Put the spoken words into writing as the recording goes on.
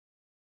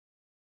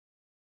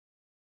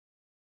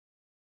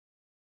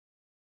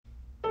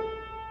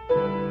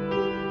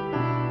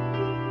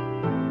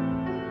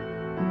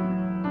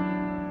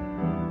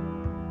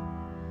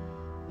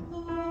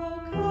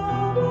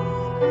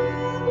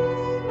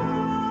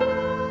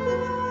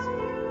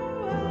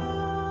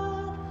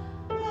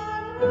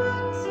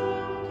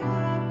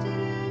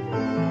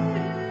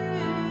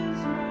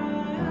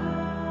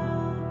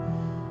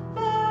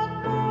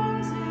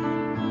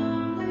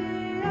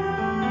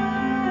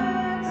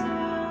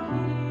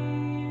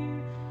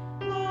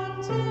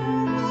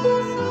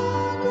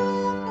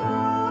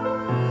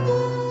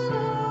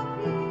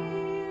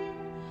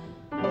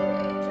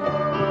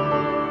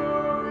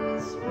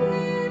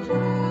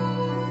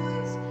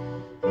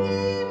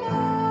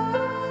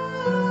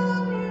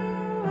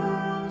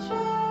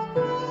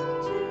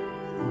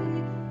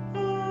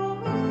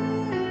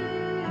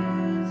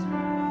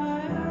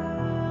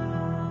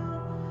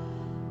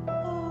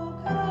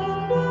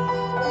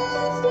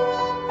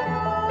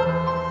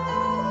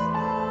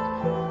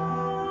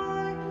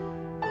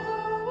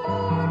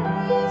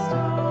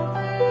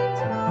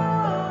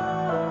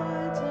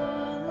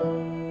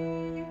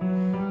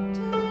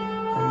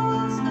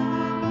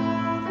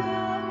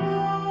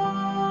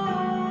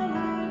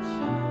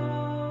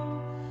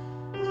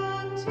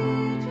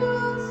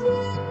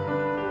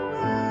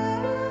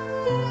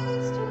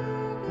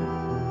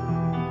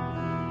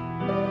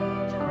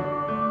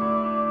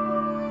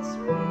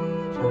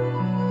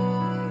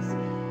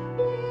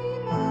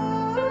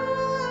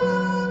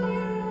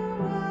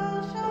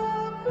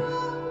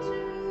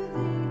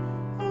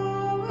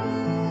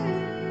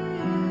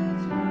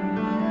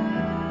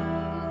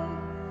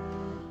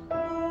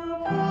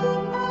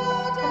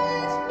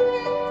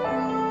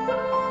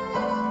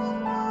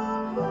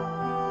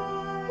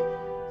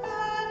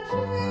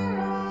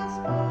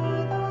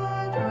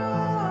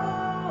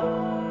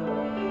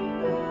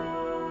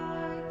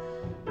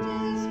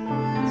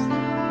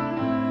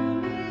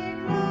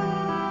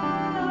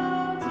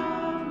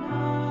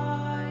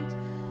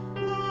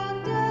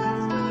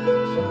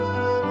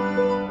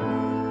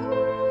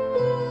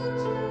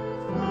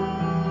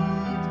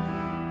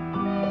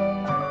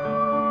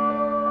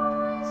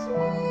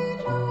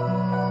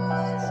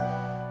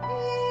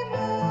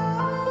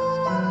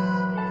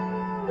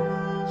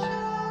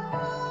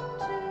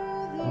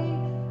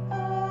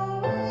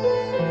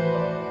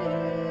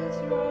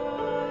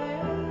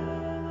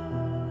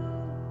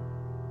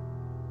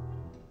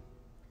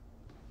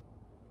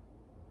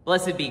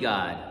Blessed be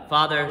God,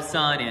 Father,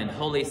 Son, and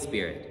Holy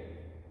Spirit,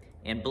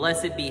 and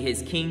blessed be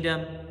his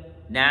kingdom,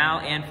 now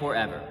and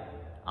forever.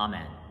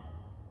 Amen.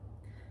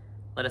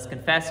 Let us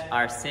confess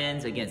our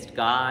sins against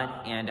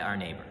God and our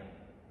neighbor.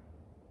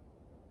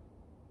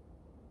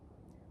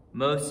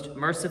 Most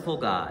merciful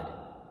God,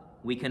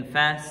 we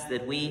confess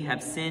that we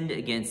have sinned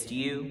against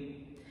you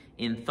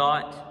in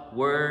thought,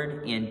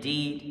 word, and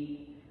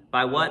deed,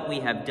 by what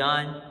we have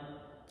done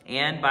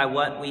and by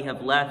what we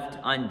have left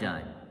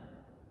undone.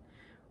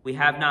 We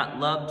have not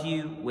loved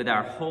you with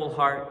our whole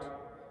heart.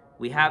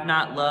 We have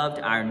not loved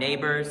our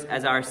neighbors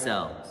as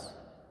ourselves.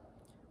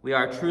 We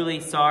are truly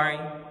sorry,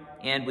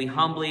 and we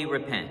humbly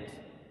repent.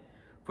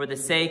 For the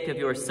sake of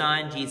your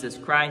Son, Jesus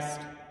Christ,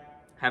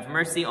 have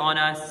mercy on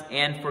us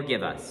and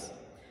forgive us,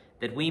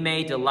 that we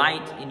may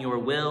delight in your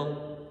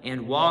will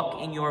and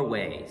walk in your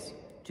ways,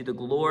 to the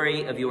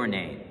glory of your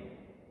name.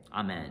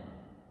 Amen.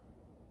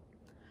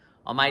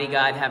 Almighty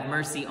God, have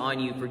mercy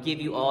on you,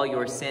 forgive you all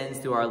your sins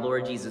through our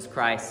Lord Jesus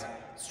Christ,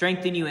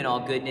 strengthen you in all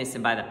goodness,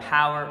 and by the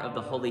power of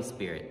the Holy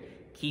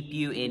Spirit, keep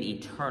you in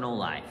eternal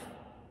life.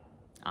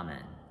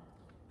 Amen.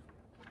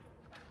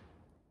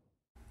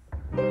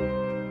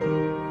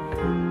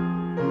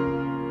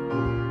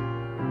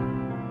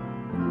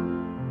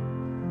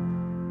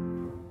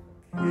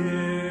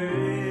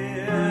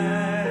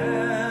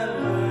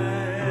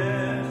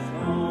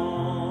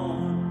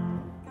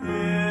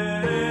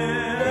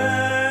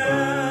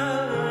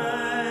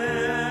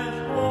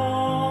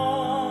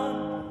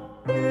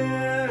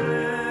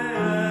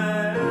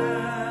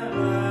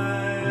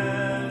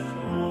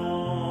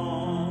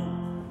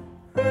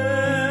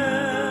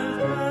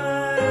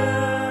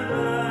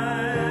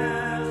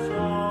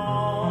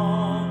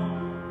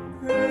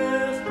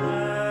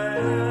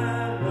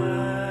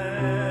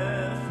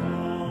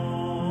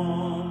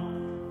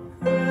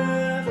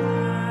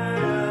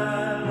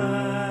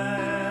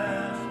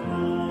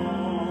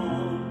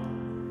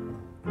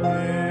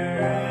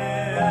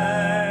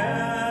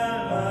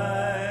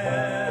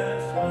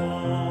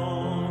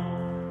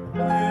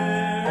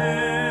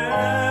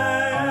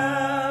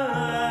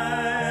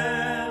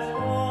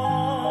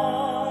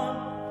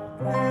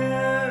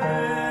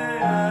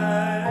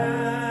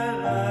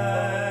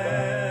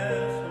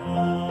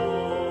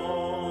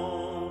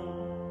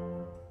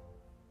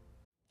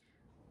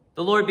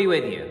 The Lord be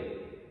with you.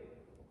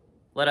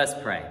 Let us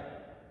pray.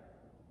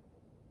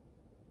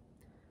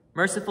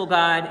 Merciful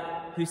God,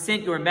 who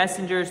sent your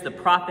messengers, the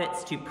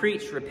prophets, to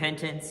preach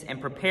repentance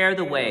and prepare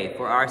the way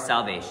for our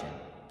salvation,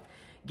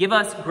 give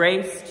us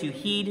grace to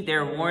heed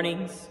their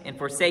warnings and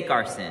forsake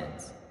our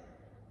sins,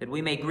 that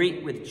we may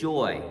greet with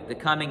joy the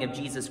coming of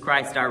Jesus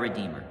Christ, our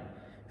Redeemer,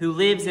 who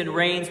lives and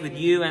reigns with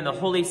you and the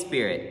Holy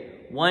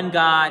Spirit, one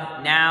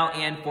God, now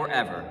and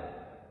forever.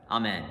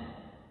 Amen.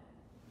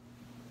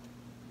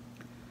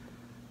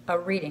 A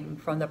reading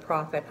from the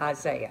prophet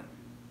Isaiah.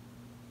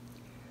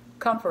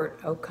 Comfort,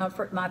 O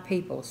comfort my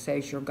people,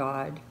 says your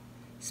God.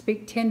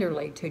 Speak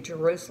tenderly to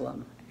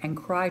Jerusalem and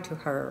cry to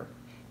her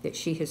that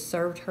she has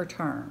served her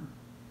term,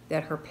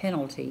 that her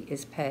penalty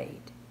is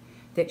paid,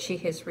 that she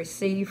has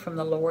received from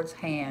the Lord's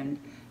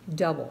hand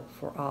double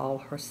for all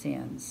her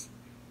sins.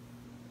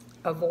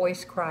 A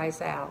voice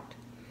cries out,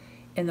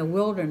 in the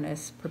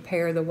wilderness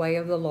prepare the way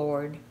of the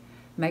Lord,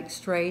 make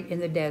straight in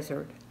the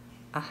desert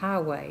a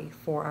highway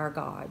for our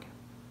God.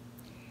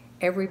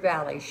 Every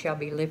valley shall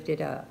be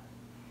lifted up,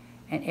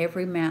 and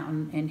every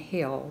mountain and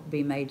hill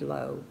be made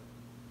low.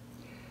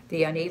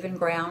 The uneven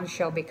ground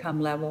shall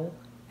become level,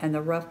 and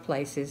the rough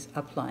places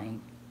a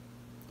plain.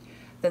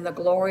 Then the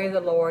glory of the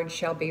Lord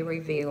shall be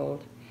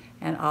revealed,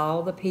 and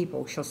all the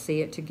people shall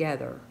see it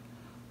together,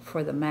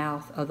 for the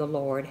mouth of the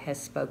Lord has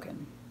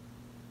spoken.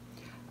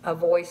 A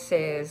voice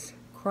says,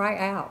 cry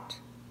out.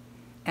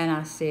 And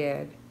I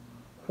said,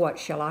 what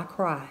shall I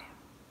cry?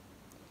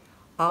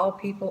 All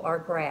people are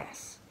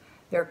grass.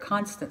 Their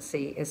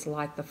constancy is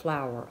like the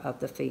flower of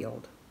the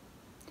field.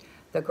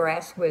 The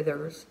grass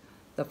withers,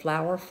 the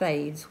flower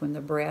fades when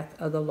the breath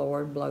of the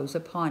Lord blows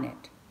upon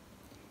it.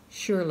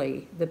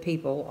 Surely the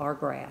people are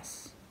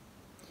grass.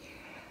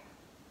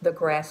 The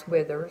grass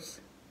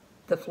withers,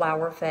 the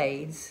flower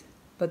fades,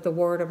 but the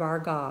word of our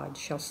God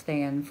shall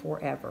stand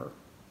forever.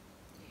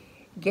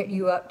 Get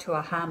you up to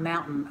a high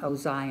mountain, O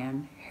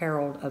Zion,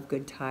 herald of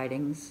good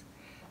tidings.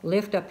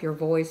 Lift up your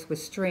voice with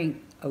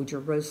strength, O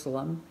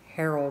Jerusalem,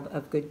 herald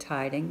of good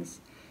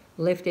tidings.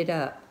 Lift it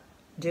up,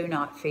 do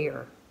not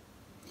fear.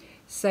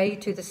 Say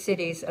to the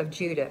cities of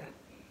Judah,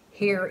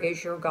 here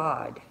is your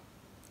God.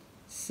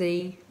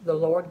 See, the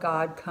Lord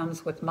God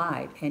comes with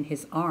might, and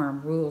his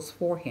arm rules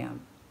for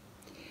him.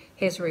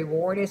 His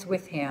reward is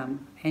with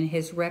him, and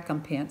his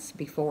recompense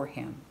before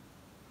him.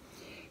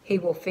 He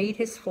will feed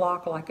his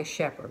flock like a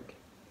shepherd.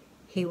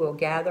 He will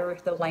gather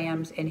the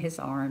lambs in his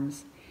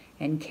arms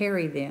and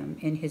carry them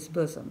in his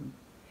bosom,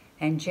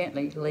 and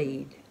gently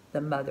lead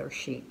the mother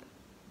sheep.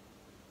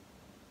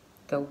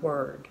 The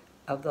word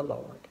of the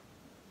Lord.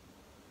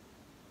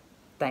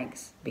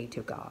 Thanks be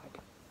to God.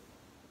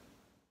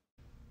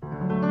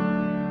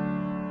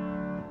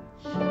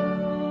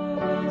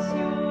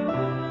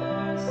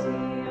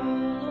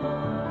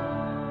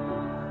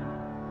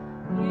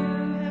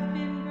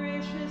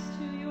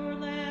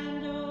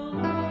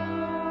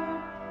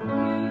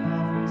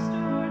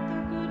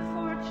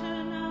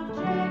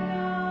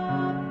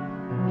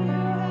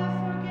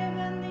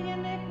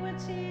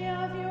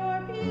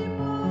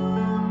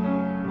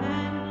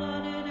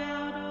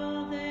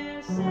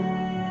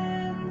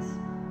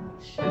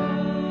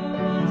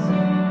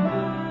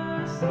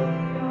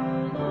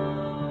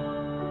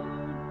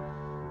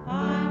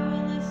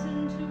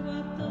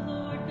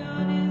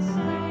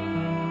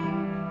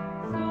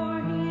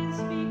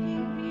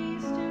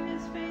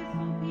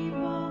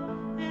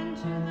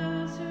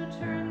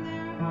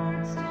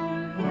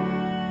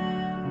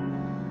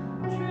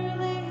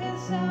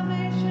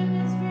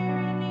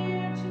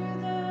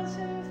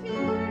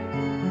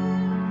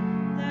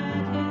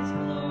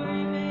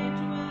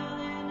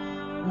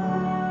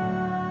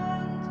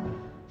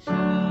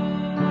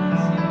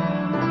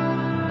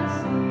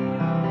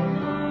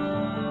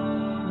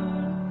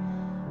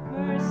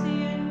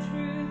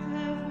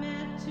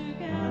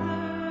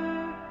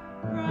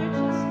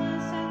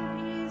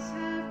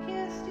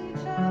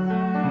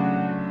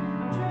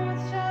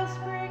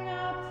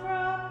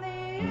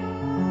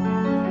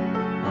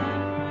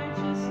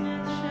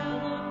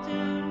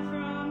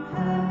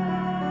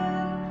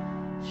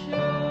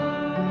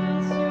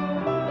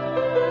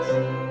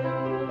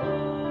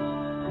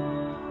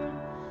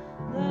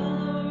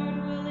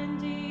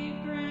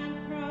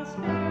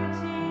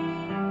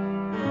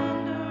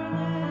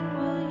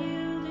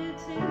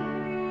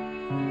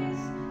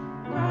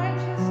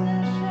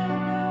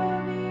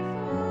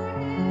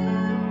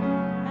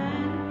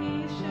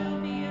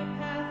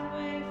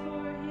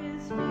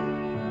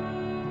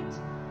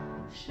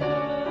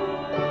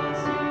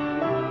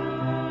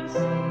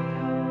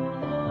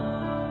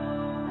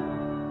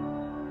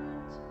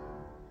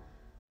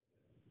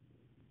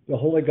 The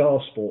Holy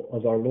Gospel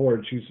of our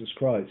Lord Jesus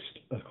Christ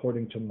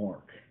according to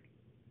Mark.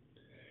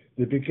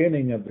 The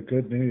beginning of the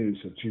good news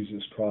of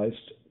Jesus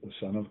Christ, the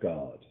Son of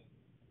God.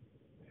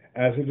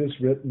 As it is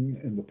written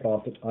in the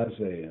prophet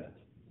Isaiah,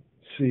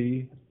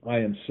 see, I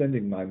am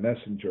sending my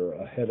messenger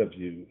ahead of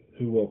you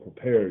who will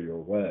prepare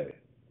your way.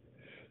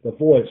 The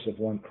voice of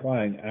one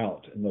crying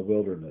out in the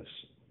wilderness,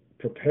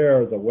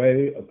 prepare the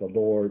way of the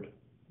Lord,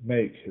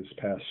 make his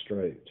path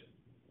straight.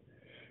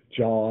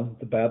 John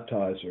the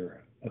baptizer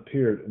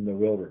appeared in the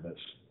wilderness,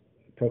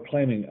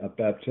 proclaiming a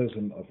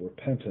baptism of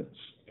repentance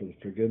for the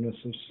forgiveness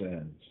of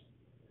sins.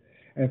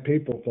 And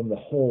people from the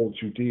whole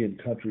Judean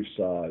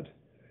countryside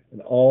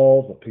and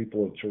all the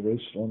people of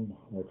Jerusalem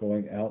were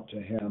going out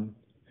to him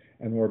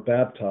and were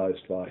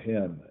baptized by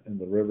him in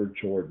the river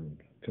Jordan,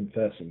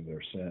 confessing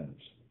their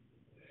sins.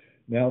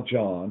 Now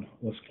John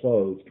was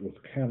clothed with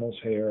camel's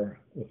hair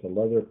with a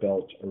leather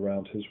belt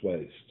around his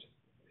waist,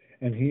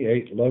 and he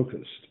ate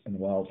locust and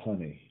wild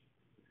honey.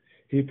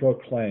 He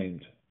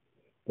proclaimed,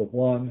 the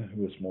one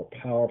who is more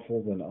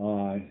powerful than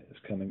I is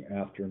coming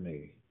after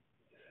me.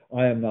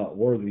 I am not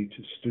worthy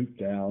to stoop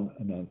down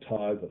and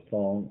untie the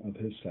thong of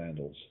his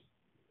sandals.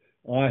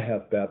 I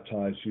have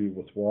baptized you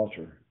with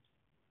water,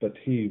 but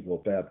he will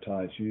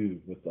baptize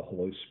you with the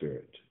Holy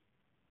Spirit.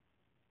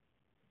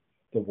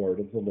 The word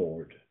of the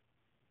Lord.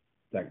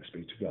 Thanks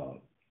be to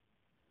God.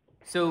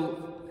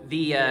 So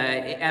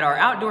at our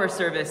outdoor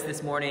service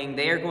this morning,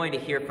 they are going to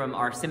hear from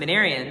our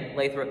seminarian,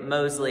 Lathrop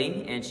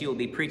Mosley, and she will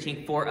be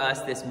preaching for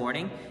us this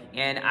morning.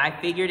 And I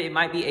figured it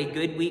might be a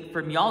good week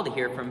for y'all to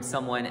hear from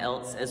someone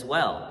else as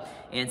well.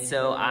 And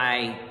so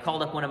I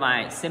called up one of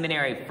my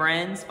seminary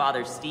friends,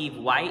 Father Steve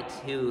White,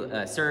 who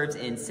serves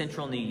in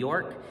Central New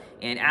York,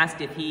 and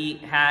asked if he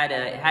had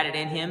it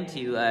in him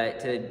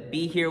to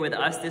be here with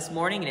us this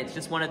morning. And it's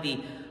just one of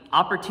the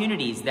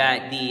opportunities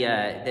that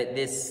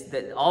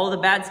all of the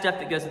bad stuff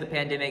that goes with the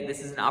pandemic, this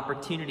is an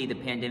opportunity the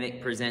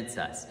pandemic presents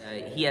us.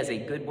 He has a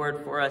good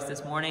word for us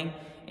this morning,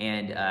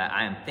 and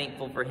I am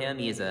thankful for him.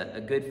 He is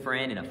a good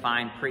friend and a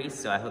fine priest,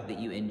 so I hope that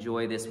you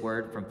enjoy this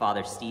word from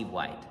Father Steve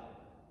White.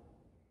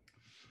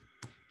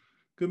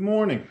 Good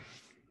morning.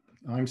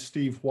 I'm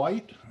Steve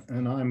White,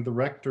 and I'm the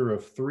rector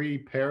of 3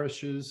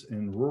 parishes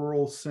in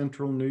rural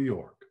central New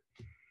York.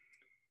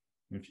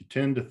 If you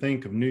tend to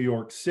think of New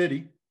York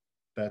City,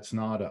 that's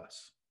not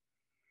us.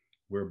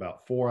 We're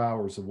about 4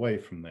 hours away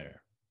from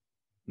there.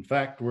 In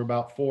fact, we're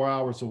about 4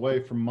 hours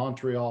away from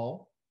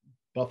Montreal,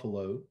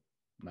 Buffalo,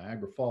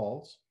 Niagara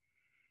Falls,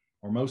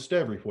 or most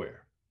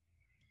everywhere.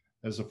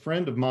 As a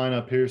friend of mine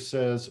up here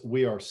says,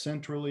 we are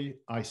centrally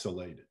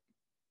isolated.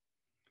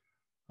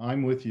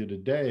 I'm with you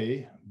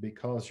today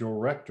because your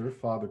rector,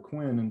 Father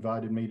Quinn,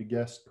 invited me to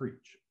guest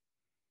preach.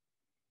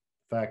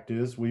 Fact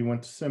is, we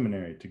went to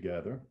seminary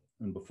together,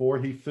 and before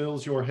he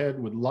fills your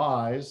head with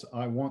lies,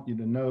 I want you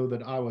to know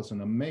that I was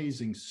an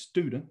amazing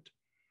student,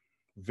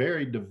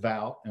 very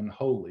devout and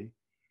holy,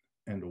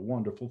 and a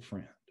wonderful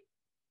friend.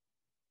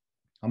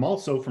 I'm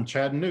also from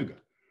Chattanooga.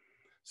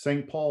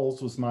 St.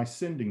 Paul's was my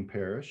sending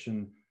parish,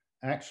 and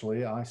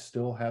actually I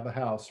still have a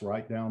house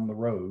right down the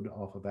road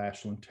off of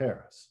Ashland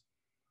Terrace.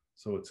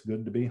 So it's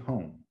good to be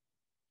home,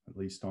 at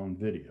least on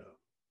video.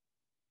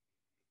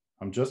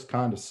 I'm just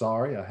kind of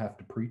sorry I have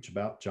to preach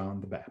about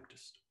John the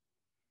Baptist.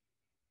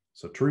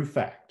 It's a true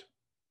fact.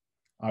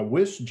 I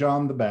wish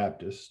John the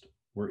Baptist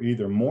were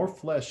either more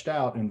fleshed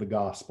out in the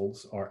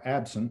Gospels or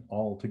absent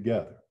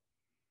altogether.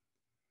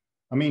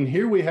 I mean,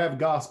 here we have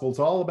Gospels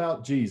all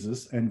about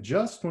Jesus, and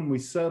just when we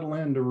settle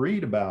in to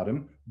read about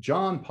him,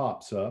 John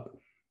pops up,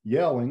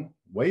 yelling,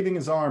 waving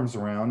his arms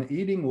around,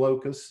 eating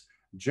locusts,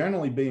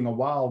 generally being a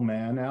wild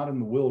man out in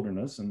the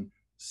wilderness and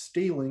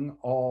stealing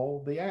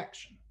all the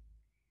action.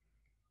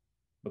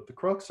 But the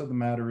crux of the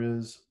matter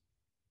is,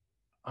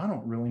 I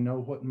don't really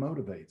know what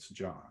motivates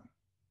John.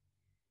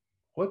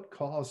 What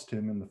caused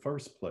him in the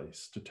first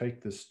place to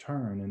take this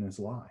turn in his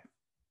life?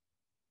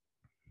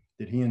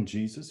 Did he and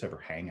Jesus ever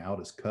hang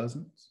out as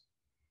cousins?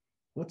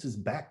 What's his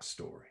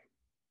backstory?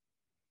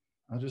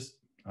 I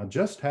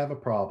just have a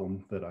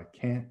problem that I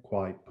can't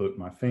quite put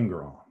my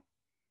finger on.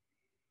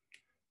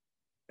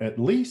 At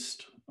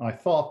least I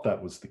thought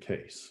that was the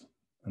case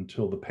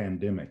until the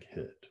pandemic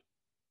hit.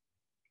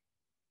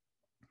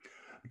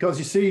 Because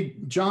you see,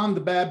 John the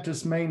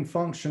Baptist's main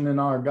function in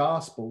our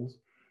Gospels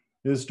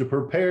is to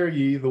prepare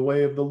ye the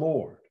way of the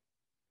Lord.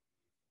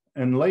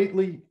 And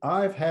lately,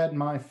 I've had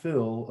my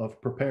fill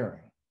of preparing.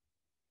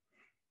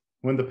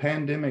 When the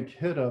pandemic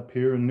hit up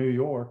here in New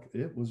York,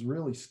 it was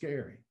really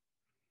scary.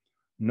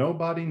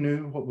 Nobody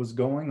knew what was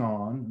going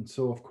on, and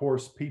so of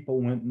course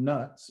people went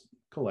nuts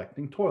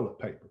collecting toilet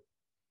paper.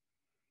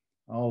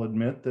 I'll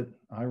admit that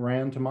I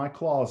ran to my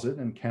closet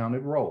and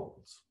counted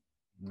rolls.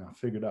 And I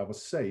figured I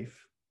was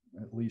safe,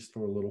 at least for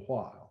a little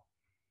while.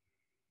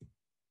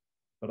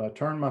 But I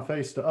turned my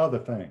face to other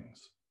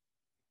things.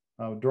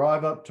 I would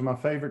drive up to my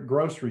favorite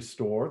grocery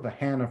store, the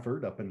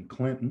Hannaford up in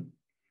Clinton,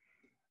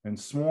 and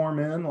swarm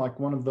in like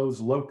one of those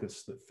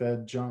locusts that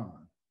fed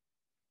John.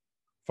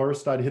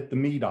 First, I'd hit the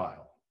meat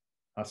aisle.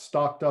 I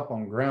stocked up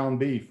on ground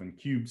beef and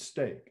cube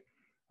steak.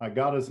 I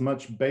got as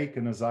much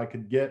bacon as I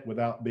could get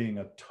without being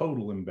a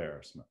total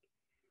embarrassment.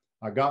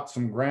 I got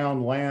some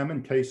ground lamb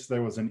in case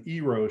there was an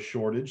gyro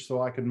shortage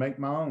so I could make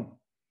my own.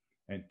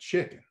 And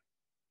chicken,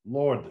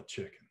 Lord, the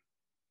chicken.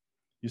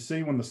 You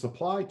see, when the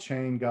supply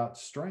chain got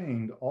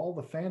strained, all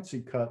the fancy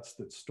cuts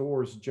that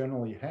stores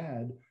generally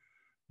had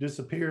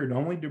disappeared,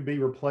 only to be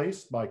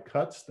replaced by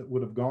cuts that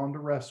would have gone to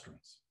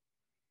restaurants.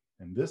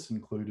 And this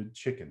included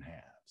chicken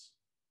halves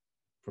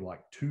for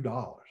like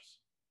 $2.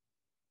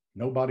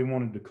 Nobody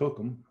wanted to cook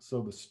them,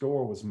 so the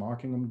store was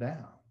marking them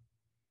down.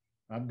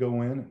 I'd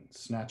go in and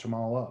snatch them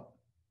all up.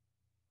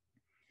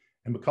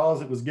 And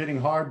because it was getting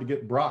hard to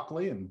get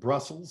broccoli and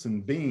Brussels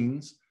and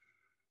beans,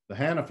 the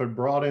Hannaford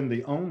brought in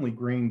the only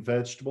green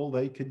vegetable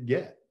they could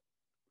get,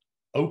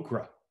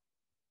 okra.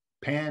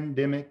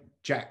 Pandemic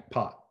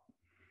jackpot.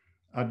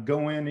 I'd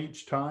go in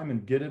each time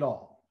and get it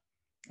all.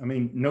 I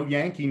mean, no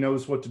Yankee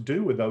knows what to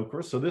do with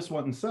okra, so this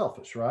wasn't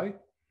selfish, right?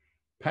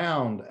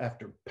 Pound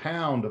after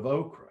pound of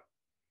okra.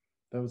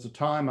 There was a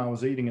time I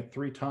was eating it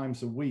 3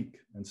 times a week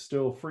and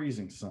still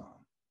freezing some.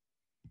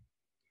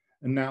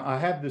 And now I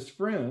have this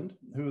friend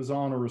who is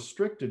on a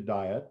restricted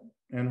diet,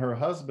 and her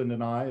husband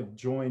and I have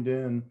joined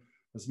in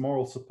as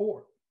moral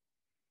support.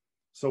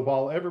 So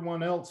while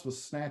everyone else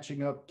was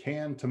snatching up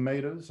canned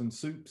tomatoes and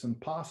soups and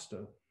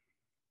pasta,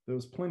 there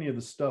was plenty of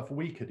the stuff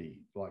we could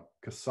eat, like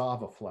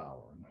cassava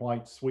flour and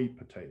white sweet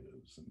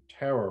potatoes and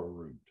taro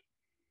root.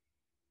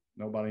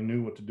 Nobody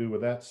knew what to do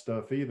with that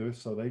stuff either,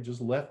 so they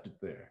just left it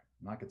there,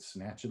 and I could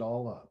snatch it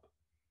all up.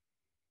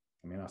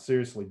 I mean, I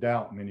seriously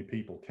doubt many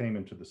people came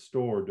into the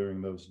store during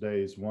those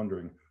days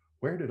wondering,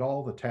 where did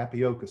all the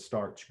tapioca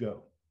starch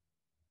go?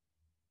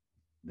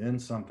 Then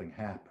something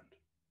happened,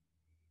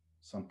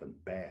 something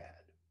bad.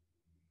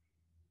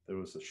 There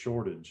was a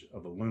shortage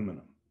of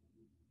aluminum,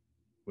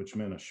 which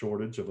meant a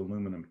shortage of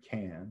aluminum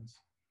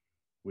cans,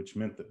 which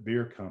meant that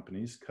beer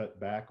companies cut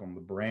back on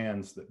the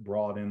brands that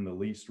brought in the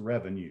least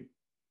revenue.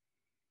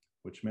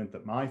 which meant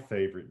that my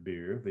favorite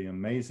beer, the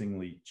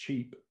amazingly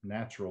cheap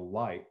Natural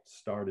Light,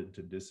 started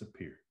to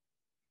disappear.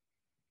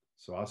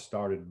 So I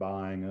started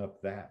buying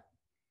up that.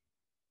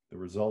 The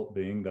result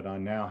being that I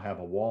now have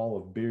a wall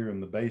of beer in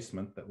the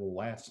basement that will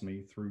last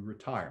me through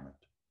retirement.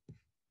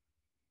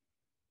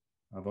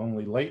 I've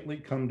only lately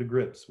come to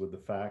grips with the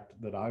fact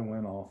that I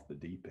went off the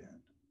deep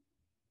end.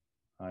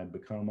 I had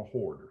become a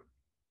hoarder.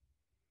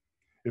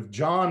 If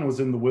John was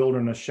in the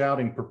wilderness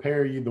shouting,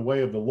 "Prepare ye the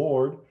way of the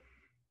Lord,"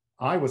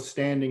 I was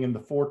standing in the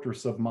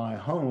fortress of my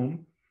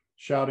home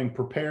shouting,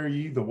 "Prepare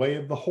ye the way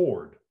of the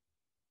hoard."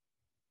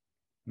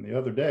 And the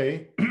other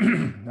day,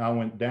 I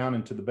went down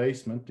into the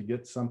basement to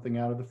get something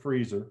out of the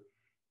freezer.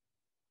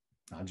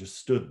 I just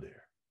stood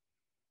there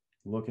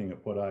looking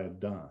at what I had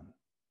done,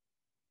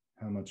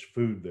 how much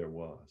food there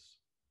was,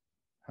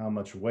 how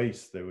much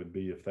waste there would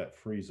be if that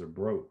freezer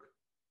broke,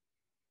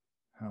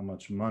 how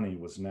much money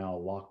was now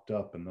locked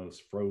up in those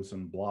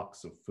frozen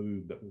blocks of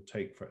food that will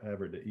take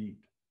forever to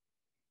eat.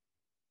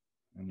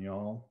 And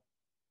y'all,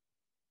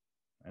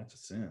 that's a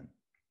sin.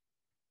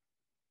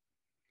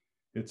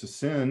 It's a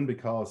sin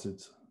because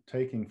it's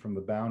taking from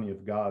the bounty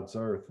of God's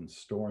earth and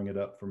storing it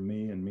up for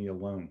me and me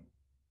alone.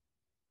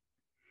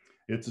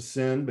 It's a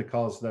sin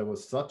because there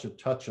was such a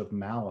touch of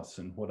malice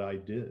in what I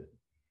did,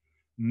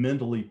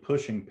 mentally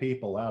pushing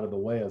people out of the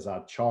way as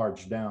I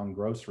charged down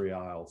grocery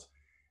aisles,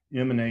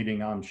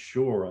 emanating, I'm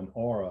sure, an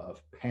aura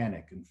of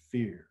panic and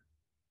fear.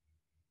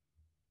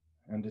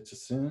 And it's a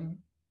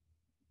sin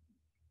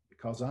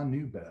because I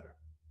knew better.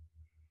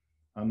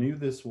 I knew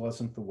this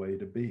wasn't the way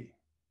to be.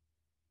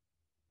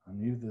 I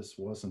knew this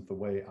wasn't the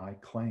way I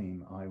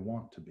claim I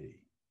want to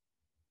be.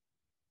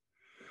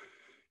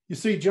 You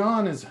see,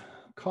 John is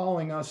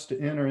calling us to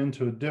enter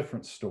into a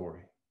different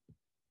story,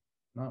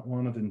 not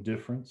one of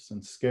indifference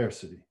and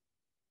scarcity,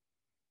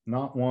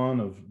 not one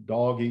of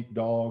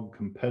dog-eat-dog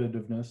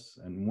competitiveness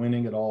and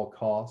winning at all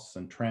costs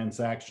and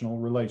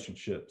transactional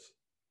relationships.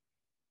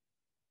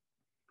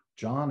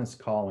 John is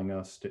calling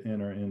us to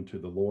enter into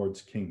the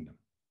Lord's kingdom.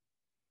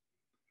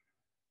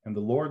 And the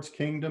Lord's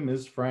kingdom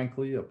is,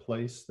 frankly, a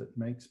place that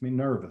makes me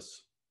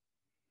nervous,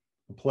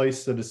 a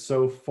place that is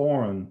so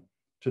foreign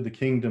to the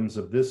kingdoms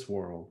of this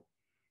world,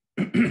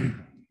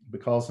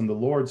 because in the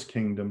Lord's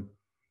kingdom,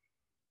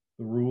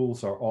 the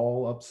rules are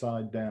all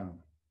upside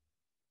down.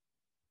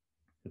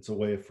 It's a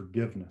way of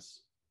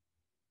forgiveness.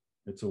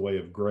 It's a way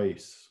of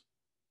grace.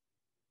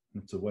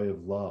 It's a way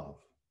of love,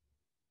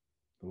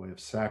 the way of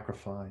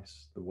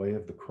sacrifice, the way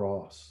of the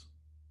cross.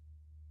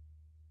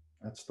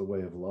 That's the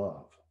way of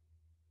love.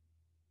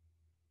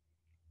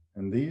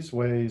 And these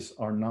ways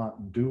are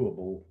not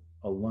doable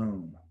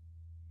alone.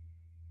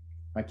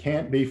 I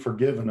can't be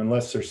forgiven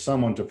unless there's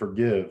someone to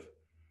forgive.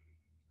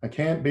 I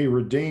can't be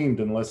redeemed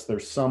unless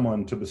there's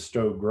someone to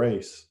bestow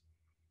grace.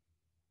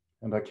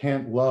 And I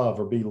can't love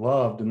or be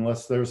loved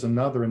unless there's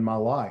another in my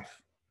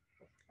life.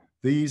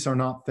 These are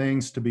not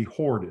things to be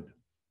hoarded.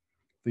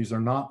 These are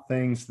not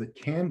things that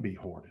can be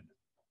hoarded.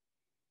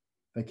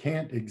 They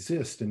can't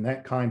exist in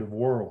that kind of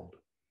world.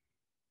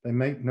 They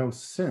make no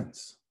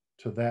sense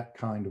to that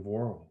kind of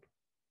world.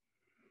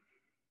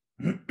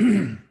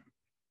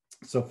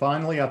 So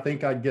finally, I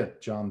think I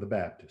get John the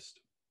Baptist.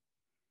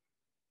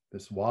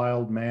 This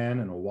wild man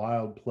in a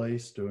wild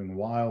place doing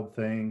wild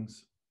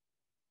things.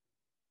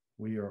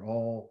 We are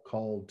all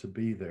called to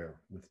be there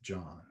with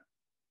John,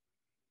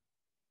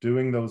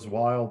 doing those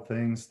wild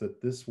things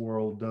that this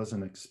world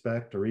doesn't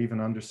expect or even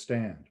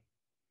understand,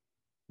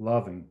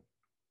 loving,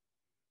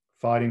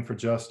 fighting for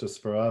justice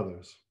for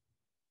others,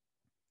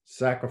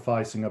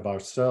 sacrificing of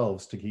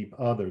ourselves to keep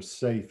others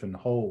safe and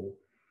whole,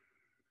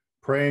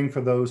 praying for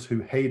those who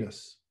hate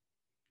us.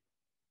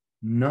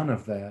 None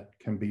of that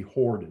can be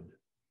hoarded.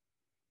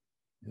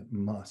 It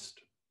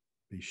must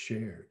be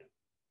shared.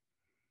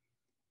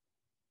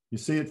 You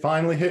see, it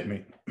finally hit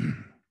me.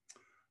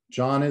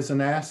 John isn't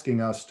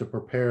asking us to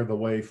prepare the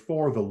way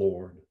for the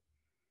Lord.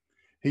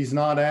 He's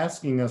not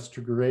asking us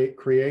to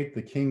create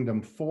the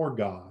kingdom for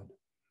God.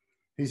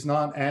 He's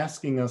not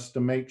asking us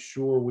to make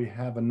sure we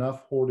have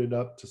enough hoarded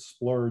up to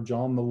splurge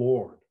on the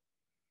Lord.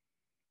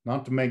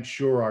 Not to make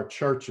sure our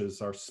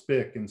churches are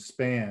spick and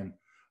span,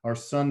 our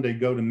Sunday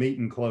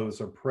go-to-meeting clothes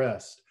are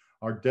pressed,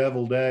 our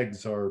deviled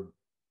eggs are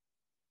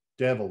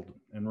deviled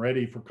and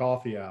ready for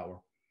coffee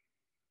hour.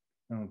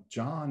 Now,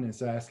 John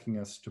is asking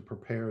us to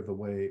prepare the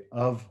way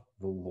of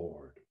the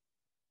Lord,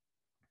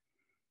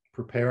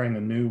 preparing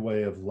a new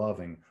way of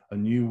loving, a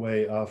new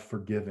way of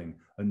forgiving,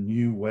 a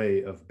new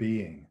way of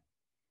being,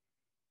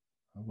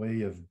 a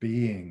way of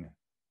being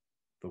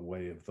the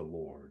way of the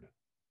Lord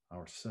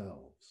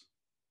ourselves,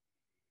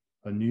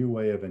 a new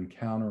way of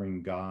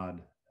encountering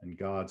God and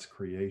God's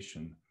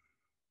creation,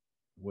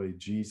 the way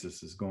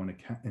Jesus is going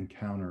to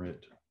encounter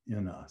it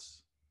in us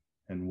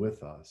and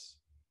with us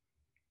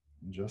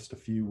in just a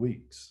few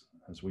weeks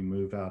as we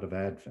move out of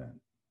Advent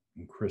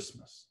and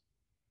Christmas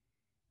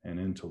and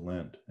into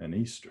Lent and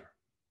Easter.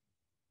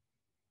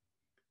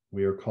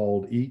 We are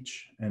called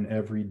each and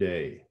every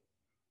day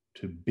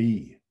to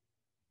be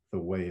the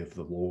way of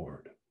the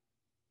Lord.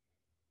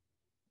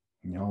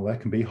 You know,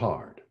 that can be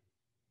hard.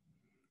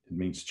 It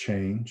means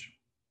change.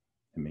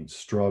 It means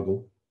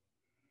struggle.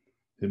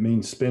 It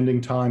means spending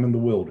time in the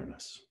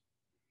wilderness.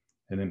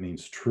 And it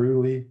means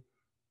truly,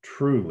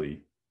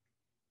 truly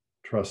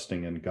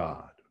trusting in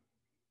God.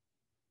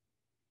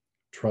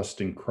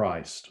 Trusting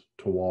Christ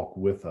to walk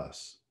with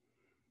us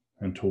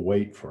and to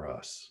wait for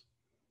us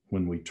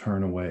when we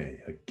turn away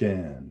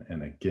again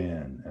and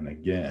again and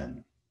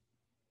again.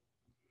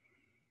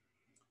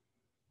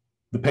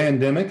 The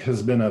pandemic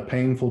has been a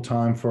painful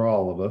time for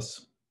all of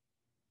us,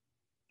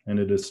 and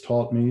it has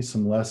taught me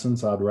some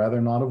lessons I'd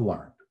rather not have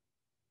learned.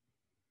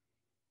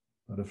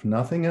 But if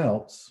nothing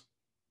else,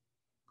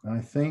 I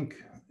think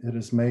it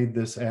has made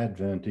this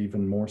Advent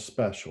even more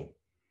special,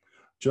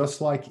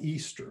 just like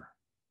Easter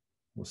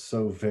was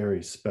so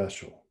very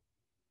special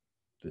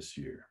this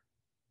year.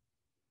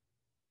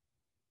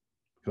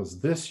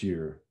 Because this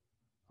year,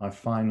 I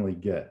finally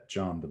get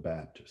John the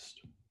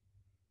Baptist.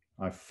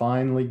 I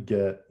finally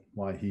get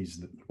why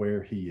he's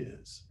where he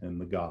is in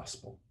the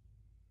gospel.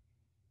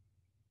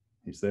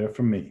 He's there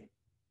for me.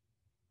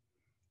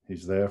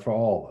 He's there for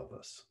all of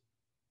us,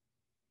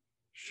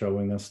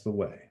 showing us the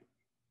way.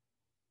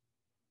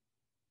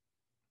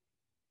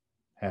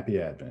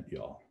 Happy Advent,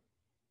 y'all.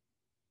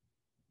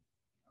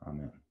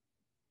 Amen.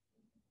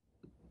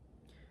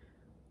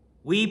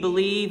 We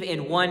believe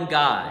in one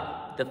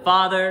God, the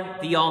Father,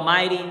 the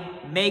Almighty,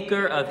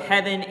 maker of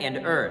heaven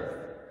and earth,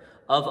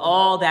 of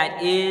all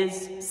that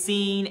is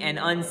seen and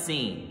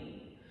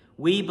unseen.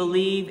 We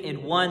believe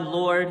in one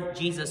Lord,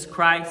 Jesus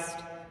Christ,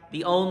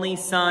 the only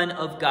Son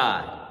of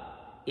God,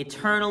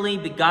 eternally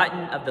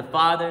begotten of the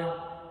Father,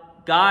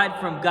 God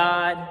from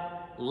God,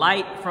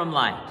 light from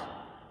light,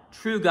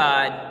 true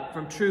God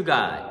from true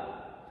God,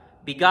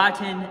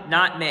 begotten,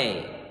 not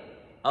made,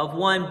 of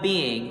one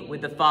being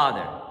with the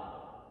Father.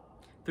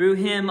 Through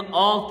him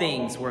all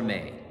things were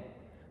made.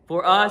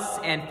 For us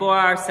and for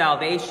our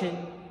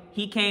salvation,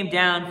 he came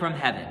down from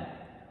heaven.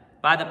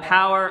 By the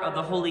power of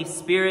the Holy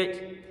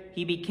Spirit,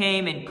 he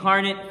became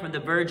incarnate from the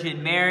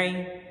Virgin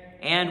Mary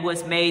and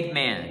was made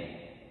man.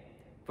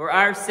 For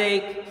our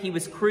sake, he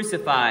was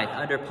crucified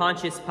under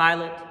Pontius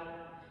Pilate.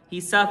 He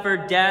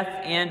suffered death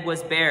and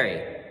was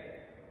buried.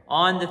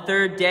 On the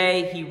third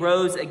day, he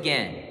rose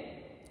again,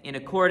 in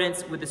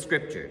accordance with the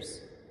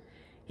Scriptures.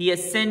 He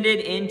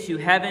ascended into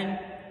heaven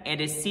and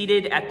is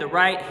seated at the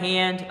right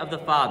hand of the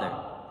Father.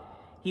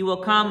 He will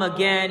come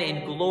again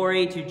in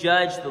glory to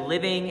judge the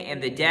living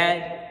and the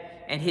dead,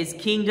 and his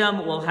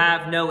kingdom will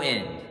have no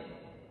end.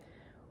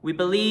 We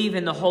believe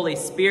in the Holy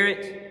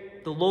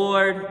Spirit, the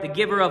Lord, the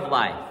giver of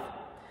life,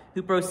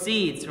 who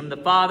proceeds from the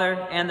Father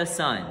and the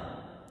Son.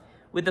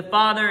 With the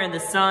Father and the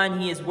Son,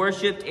 he is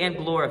worshipped and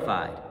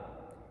glorified.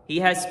 He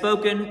has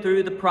spoken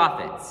through the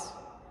prophets.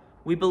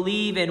 We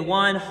believe in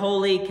one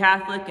holy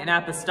Catholic and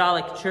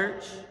Apostolic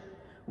Church.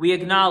 We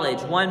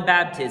acknowledge one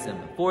baptism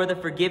for the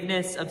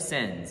forgiveness of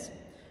sins.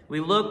 We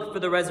look for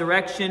the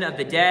resurrection of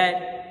the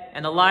dead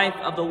and the life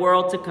of the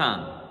world to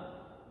come.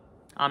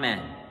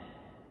 Amen.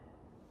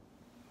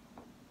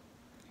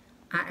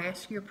 I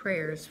ask your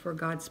prayers for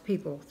God's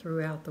people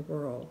throughout the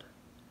world.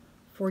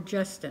 For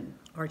Justin,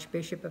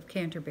 Archbishop of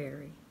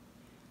Canterbury,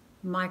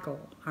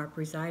 Michael, our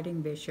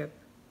presiding bishop,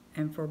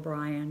 and for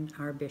Brian,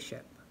 our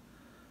bishop,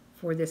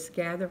 for this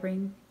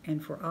gathering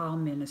and for all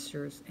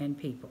ministers and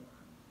people.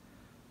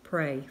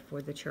 Pray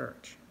for the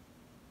church.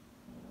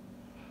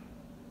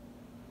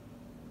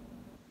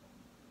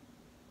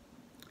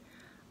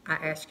 I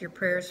ask your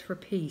prayers for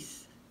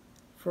peace,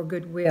 for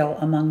goodwill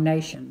among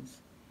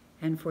nations,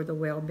 and for the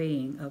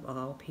well-being of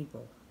all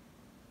people.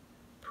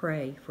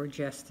 Pray for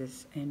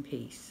justice and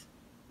peace.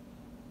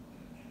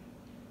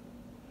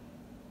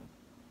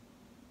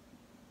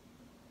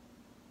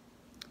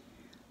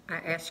 I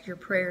ask your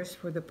prayers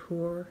for the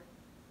poor,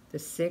 the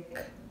sick,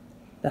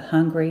 the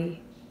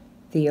hungry,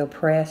 the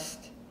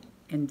oppressed,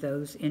 and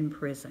those in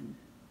prison.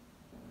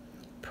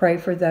 Pray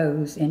for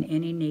those in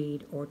any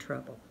need or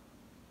trouble.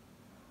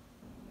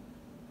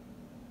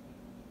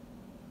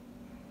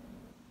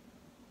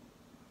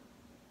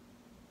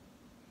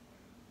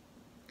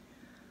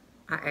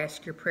 I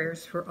ask your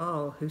prayers for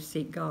all who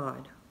seek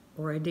God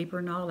or a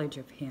deeper knowledge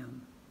of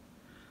him.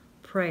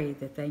 Pray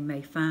that they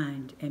may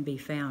find and be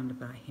found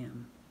by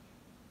him.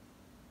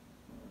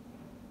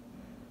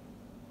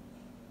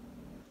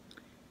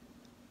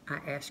 I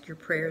ask your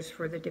prayers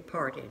for the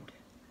departed.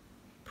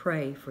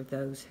 Pray for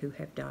those who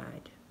have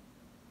died.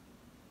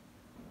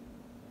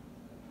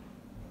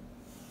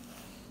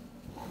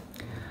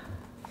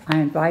 I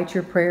invite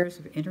your prayers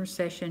of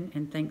intercession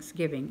and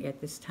thanksgiving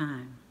at this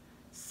time,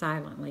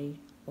 silently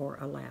or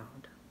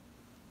aloud.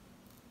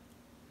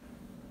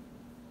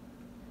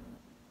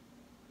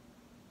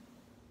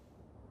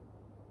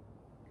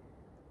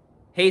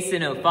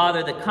 Hasten, O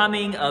Father, the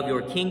coming of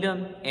your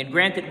kingdom, and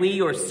grant that we,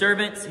 your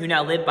servants who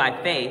now live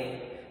by faith,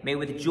 may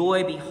with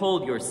joy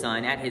behold your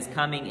Son at his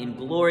coming in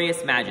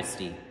glorious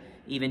majesty,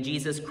 even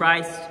Jesus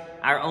Christ,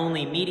 our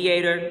only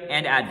mediator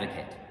and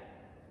advocate.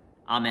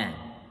 Amen.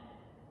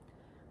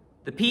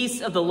 The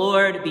peace of the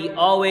Lord be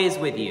always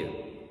with you.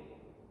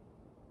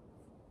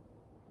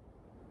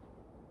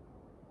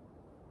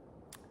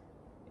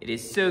 It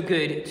is so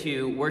good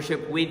to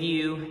worship with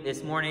you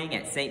this morning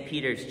at St.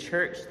 Peter's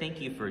Church.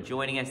 Thank you for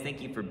joining us. Thank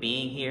you for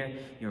being here.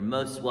 You're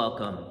most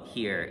welcome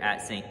here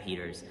at St.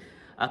 Peter's.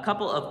 A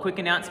couple of quick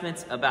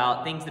announcements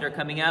about things that are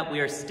coming up.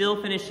 We are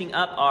still finishing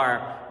up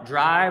our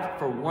drive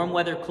for warm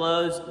weather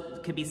clothes.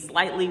 It could be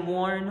slightly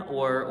worn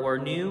or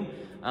new.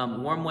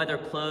 Warm weather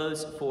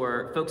clothes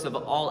for folks of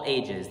all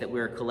ages that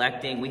we're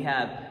collecting.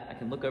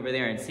 I can look over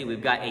there and see we've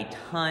got a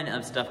ton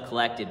of stuff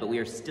collected, but we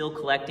are still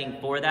collecting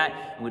for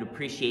that and would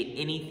appreciate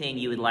anything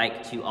you would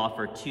like to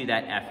offer to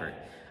that effort.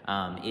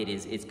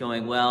 It's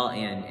going well,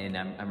 and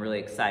I'm really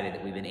excited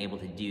that we've been able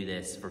to do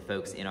this for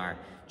folks in our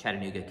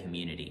Chattanooga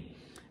community.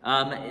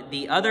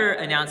 The other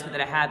announcement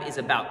that I have is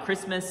about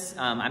Christmas.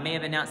 I may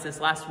have announced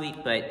this last week,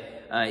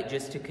 but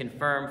just to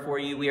confirm for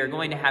you, we are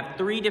going to have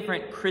 3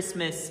 different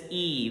Christmas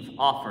Eve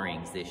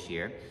offerings this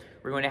year.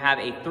 We're going to have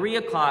a 3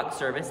 o'clock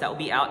service that will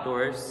be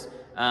outdoors,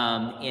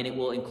 and it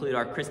will include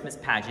our Christmas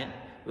pageant.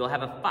 We'll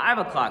have a 5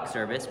 o'clock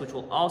service, which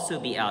will also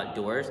be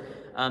outdoors.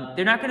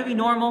 They're not going to be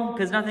normal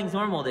because nothing's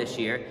normal this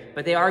year,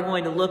 but they are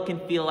going to look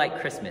and feel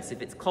like Christmas.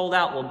 If it's cold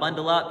out, we'll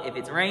bundle up. If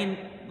it's rain,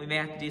 we may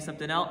have to do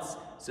something else.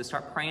 So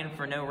start praying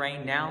for no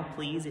rain now,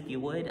 please, if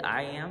you would.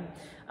 I am.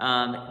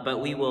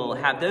 But we will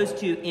have those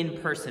 2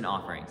 in-person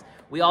offerings.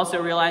 We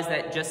also realize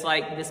that just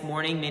like this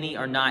morning, many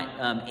are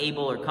not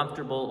able or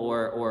comfortable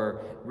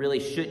or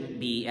really shouldn't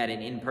be at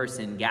an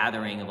in-person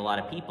gathering of a lot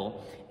of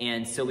people.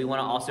 And so we want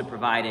to also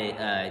provide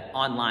an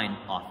online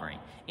offering.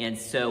 And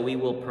so we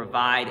will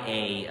provide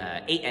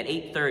at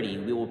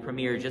 8:30, we will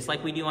premiere, just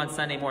like we do on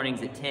Sunday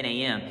mornings at 10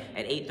 a.m.,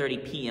 at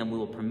 8:30 p.m. we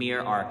will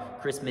premiere our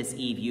Christmas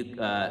Eve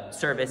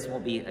service. It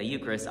won't be a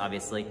Eucharist,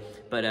 obviously,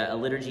 but a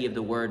liturgy of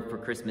the word for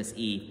Christmas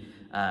Eve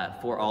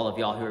for all of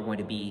y'all who are going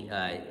to be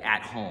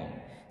at home.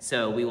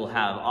 So we will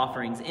have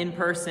offerings in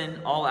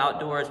person, all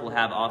outdoors. We'll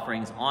have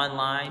offerings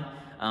online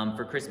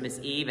for Christmas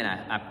Eve, and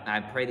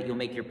I pray that you'll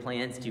make your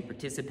plans to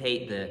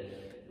participate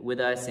with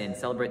us and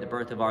celebrate the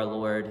birth of our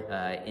Lord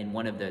in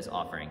one of those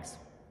offerings.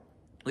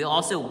 We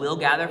also will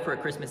gather for a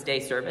Christmas Day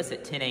service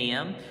at 10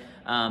 a.m.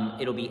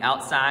 It'll be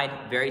outside,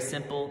 very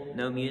simple,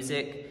 no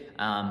music,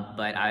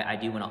 but I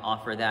do want to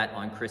offer that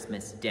on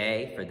Christmas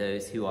Day for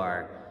those who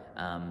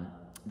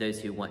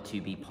want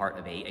to be part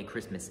of a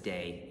Christmas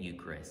Day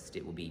Eucharist.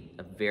 It will be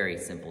a very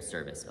simple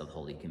service of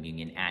Holy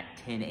Communion at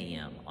 10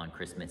 a.m. on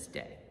Christmas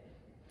Day.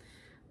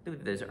 I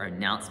believe those are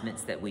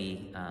announcements that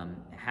we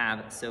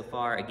have so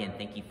far. Again,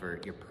 thank you for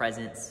your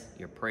presence,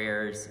 your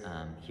prayers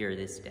here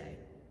this day.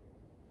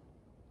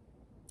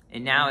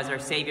 And now, as our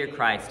Savior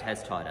Christ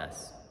has taught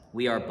us,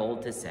 we are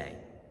bold to say,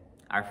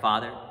 Our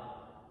Father,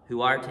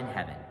 who art in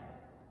heaven,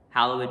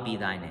 hallowed be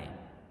thy name.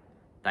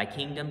 Thy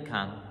kingdom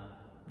come,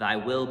 thy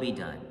will be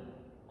done,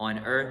 on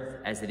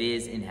earth as it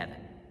is in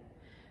heaven.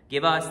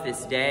 Give us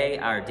this day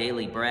our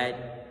daily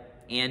bread,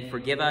 and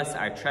forgive us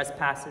our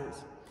trespasses,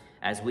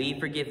 as we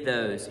forgive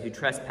those who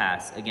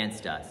trespass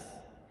against us.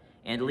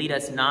 And lead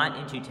us not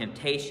into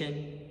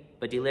temptation,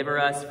 but deliver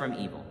us from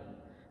evil.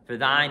 For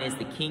thine is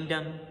the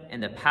kingdom,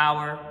 and the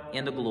power,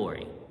 and the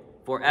glory,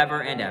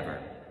 forever and ever.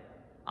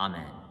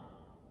 Amen.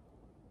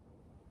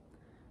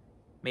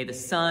 May the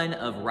Sun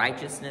of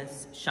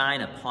righteousness shine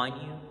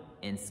upon you,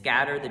 and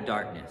scatter the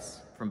darkness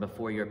from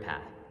before your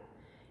path.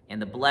 And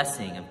the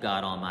blessing of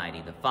God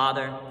Almighty, the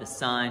Father, the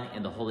Son,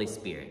 and the Holy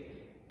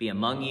Spirit, be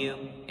among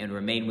you and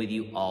remain with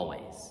you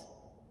always.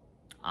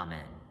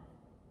 Amen.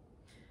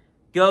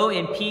 Go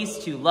in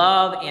peace to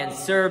love and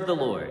serve the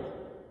Lord.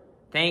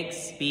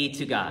 Thanks be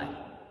to God.